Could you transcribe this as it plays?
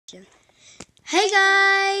question. Hey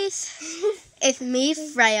guys, it's me,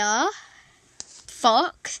 Freya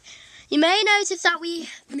Fox. You may notice that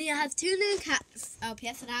Mia has 2 new cats,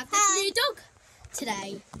 LPS, and I have this new dog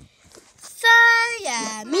today. So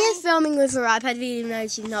yeah, Mia's filming with her iPad, even though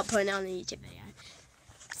she's not putting it on the YouTube video.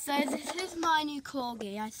 So this is my new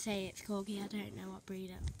corgi. I say it's corgi. I don't know what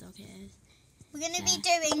breed of dog it is. We're going to be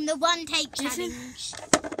doing the one take challenge.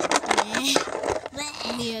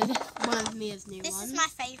 One of Mia's new ones. This is my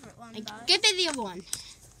favourite one, though. Give me the other one.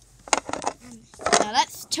 Now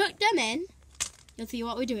let's chuck them in. You'll see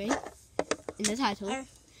what we're doing in the title.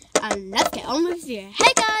 And let's get on with the video.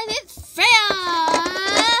 Hey guys, it's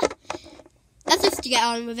Freya! Let's just get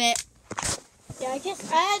on with it. Yeah, I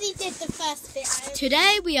already did the first bit.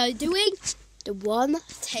 Today we are doing the one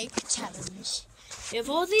take challenge. We have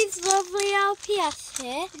all these lovely LPS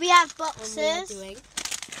here. We have And boxes. we are doing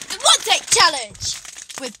the one take challenge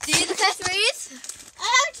with these accessories.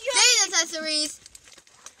 These accessories.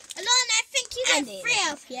 Alana, I think you And get 3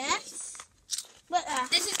 LPS. What?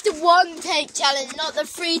 This is the one take challenge, not the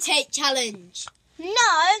 3 take challenge.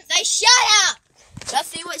 No. So shut up. Let's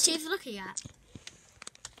see what she's looking at.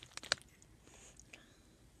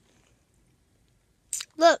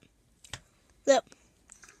 Look.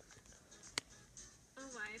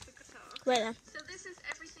 Wait there. So this is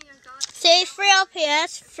everything I got. See, 3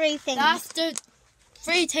 LPS, 3 things. That's the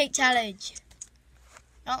 3 take challenge,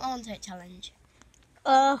 not the 1 take challenge.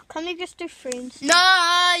 Can we just do 3 instead?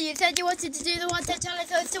 No, you said you wanted to do the 1 take challenge,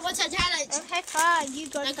 so it's the 1 take challenge. Okay, fine. You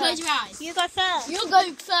go Now first. close your eyes. You go first. You go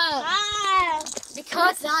first. Ah.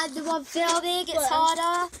 Because I'm the one filming, it's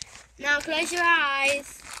harder. Now close your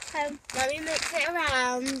eyes. Let me mix it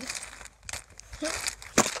around.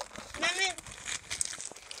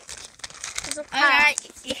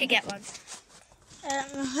 Alright, you can get one.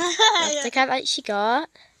 That's the cat that she got.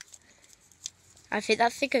 I think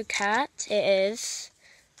that's a good cat. It is.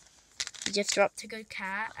 You just dropped a good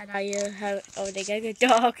cat, and now you have holding a good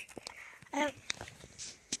dog. Look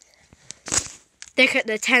at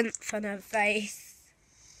the 10th on her face.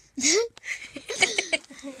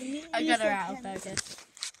 I got her out of focus.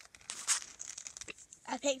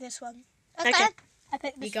 I picked this one. Okay. I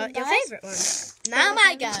picked this You got one, your guys. favourite one. Now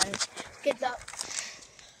my go. Good luck.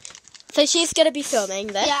 So she's going to be filming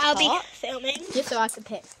this. Yeah, I'll be part, filming. just so I can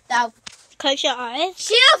pick. Now, Close your eyes.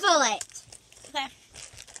 shovel it! Okay.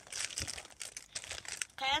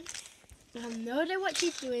 Okay. I have no idea what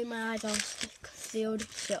she's doing. My eyes are sealed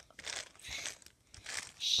shut.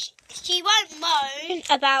 She won't moan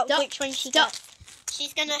about Stop. which one she Stop. got.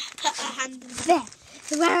 She's going to put her hand in There.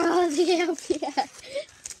 Where are the LPS?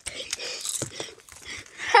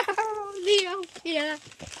 Where are the LPS?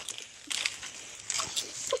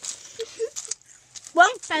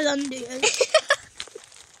 One fell under you.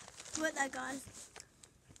 What that, guys?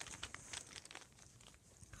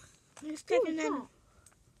 I'm just taking them.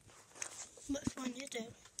 Which one you do?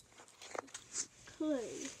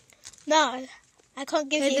 No, I can't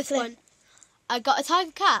give you this a clue. one. I got a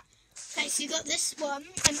tiger cat. Okay, so you got this one,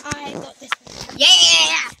 and I got this one.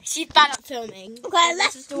 Yeah! She's bad at filming. Okay, This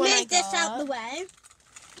let's is the one I move this got. out the way.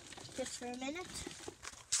 Just for a minute.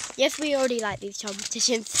 Yes, we already like these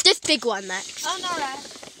competitions. This big one next. Oh, no,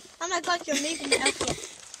 oh my god, you're moving it up here.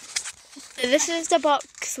 So this is the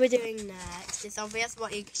box we're doing next. It's obvious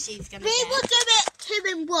what she's going to We get. will do it 2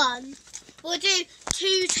 in 1. We'll do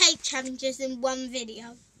 2 take challenges in 1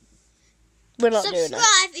 video. We're not doing it.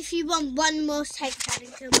 Subscribe if you want 1 more take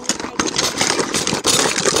challenge and 1 take challenge.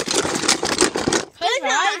 Close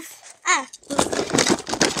your eyes.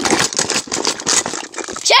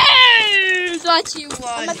 Choose what you Oh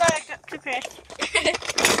want. my god, I got to Chris.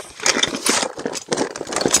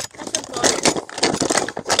 That's a boy.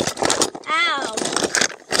 Ow.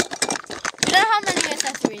 You know how many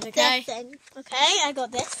accessories, okay? This thing. Okay, I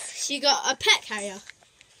got this. She got a pet carrier.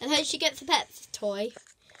 And then she gets a pet toy.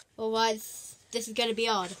 Otherwise, this is going to be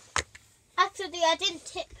odd. Actually, I didn't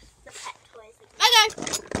tip the pet toys. Okay.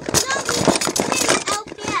 No, we did 2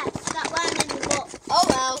 LPS that weren't in the box. Oh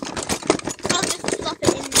well. I'll just stop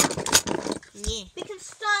it in now. Yeah. We can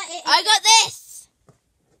start it. I got this.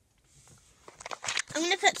 I'm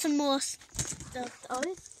going to put some more stuff on.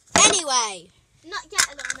 Anyway. Not yet,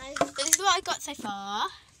 Alana. This is what I got so far.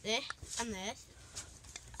 This and this.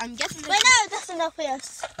 I'm guessing this. Wait, no, that's an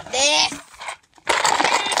LPS. This.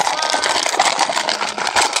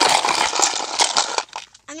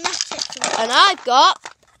 I'm going to have to tip some. And I've got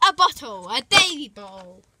a bottle, a baby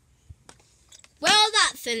bowl. Well,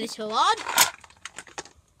 that's a little odd.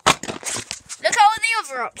 Look at all the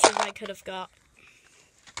other options I could have got.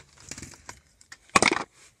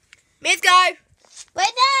 Miss, go. We're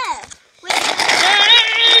there.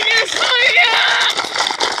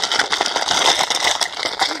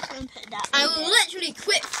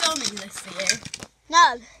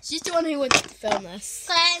 this.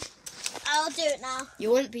 Okay, I'll do it now.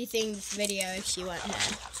 You wouldn't be seeing this video if she weren't here.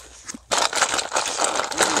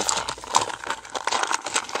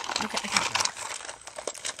 Okay,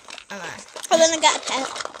 alright. I'm gonna get a pet.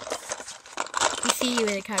 You see you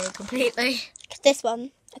in the camera completely. This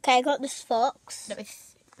one. Okay, I got this fox. Let me see!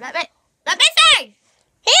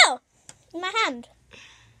 Here! In my hand.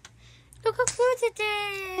 Look how cute it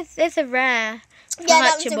is. It's a rare. Yeah,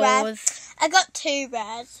 that was a rare. Hatchables. I got 2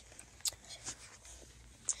 rares.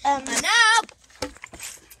 And now,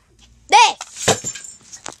 This!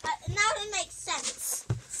 Now it makes sense.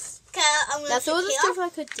 Okay, I'm gonna that's all the pick stuff it I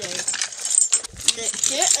could do.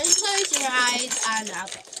 Lift it and close your eyes and now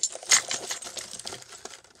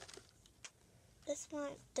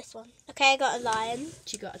This one. Okay, I got a lion.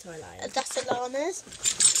 she got a toy lion. That's Alana's.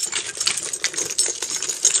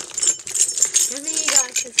 Maybe you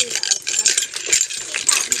guys can see that.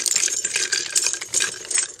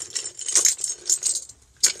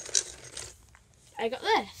 I got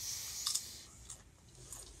this.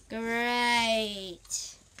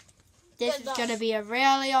 Great. This is going to be a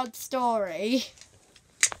really odd story.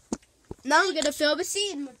 Now we're going to film a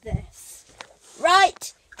scene with this.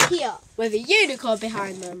 Right here. With a unicorn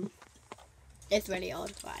behind them. It's really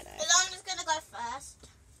odd, I know. Alana's gonna go first.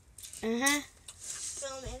 Uh-huh.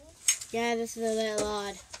 Filming. Yeah, this is a little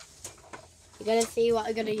odd. You're going to see what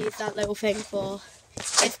I'm going to use that little thing for.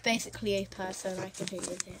 It's basically a person. I can use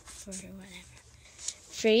it for whatever.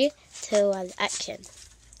 3, 2, 1, action.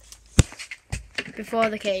 Before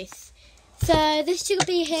the case. So this should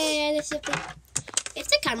be here. This should be. Is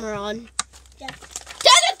the camera on? Yeah.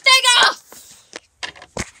 Turn the thing off!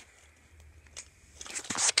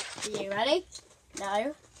 Are you ready?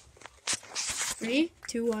 No. 3,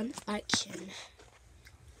 2, 1, action.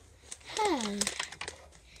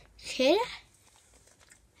 Here.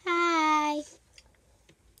 Hi.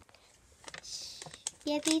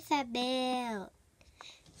 Give me some milk.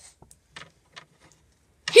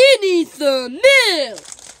 He needs some milk.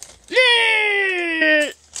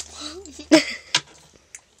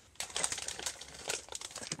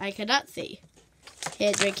 I cannot see.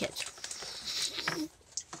 Here, drink it.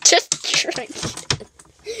 Just drink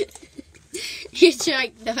it. You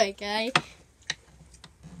drank them, okay?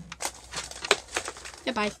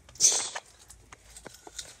 Goodbye.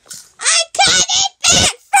 I'm coming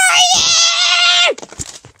back for you!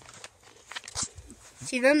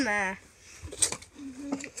 She's in there.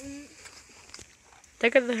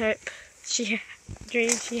 Look at the hope. She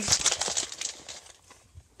dreams.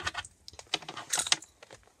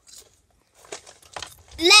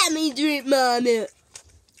 Let me drink my milk.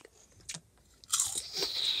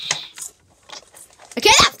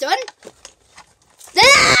 Okay, that's done.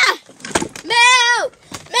 Ah! Milk!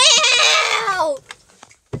 Milk!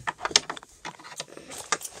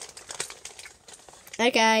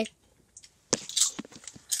 Okay.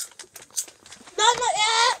 No, not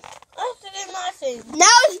yet. I'm still in my thing.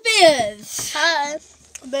 Now it's beers. Hi.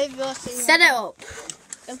 Move your thing. Set it up.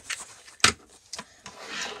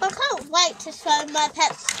 I can't wait to show my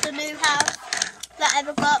pets the new house that I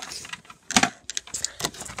ever got.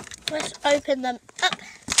 Let's open them up.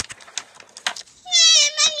 Yeah,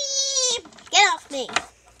 Mummy! Get off me.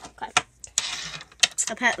 Okay.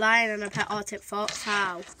 A pet lion and a pet Arctic fox.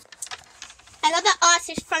 How? I got the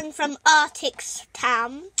artist friend from Arctic's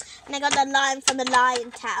town, and I got the lion from the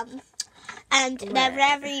Lion Town, and they're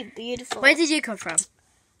very beautiful. Where did you come from?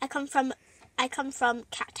 I come from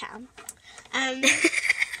Cat Town.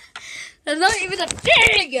 There's not even a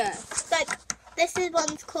thing! Like, this is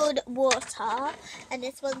one's called Water, and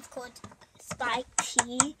this one's called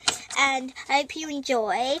Spiky. And I hope you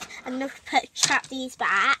enjoyed. I'm going to trap these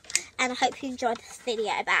back, and I hope you enjoyed this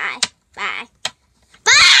video. Bye. Bye.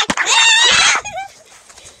 Bye!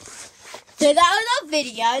 So that was our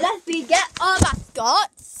video. Let's get our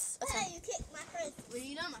mascots. Hey, you kicked my friend. We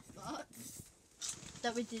need our mascots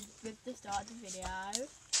that we did with the start of the video.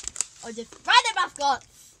 Or just random mascots.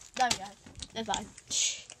 There we go. They're fine.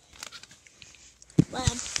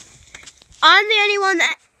 Well, I'm the only one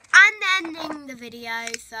that I'm ending the video.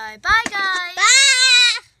 So bye guys.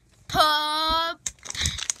 bye! Pop.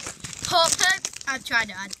 I'm trying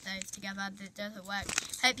to add those together and it doesn't work.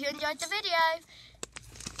 Hope you enjoyed the video.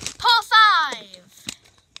 Part 5.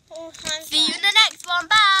 Oh, See you in the next one.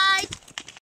 Bye.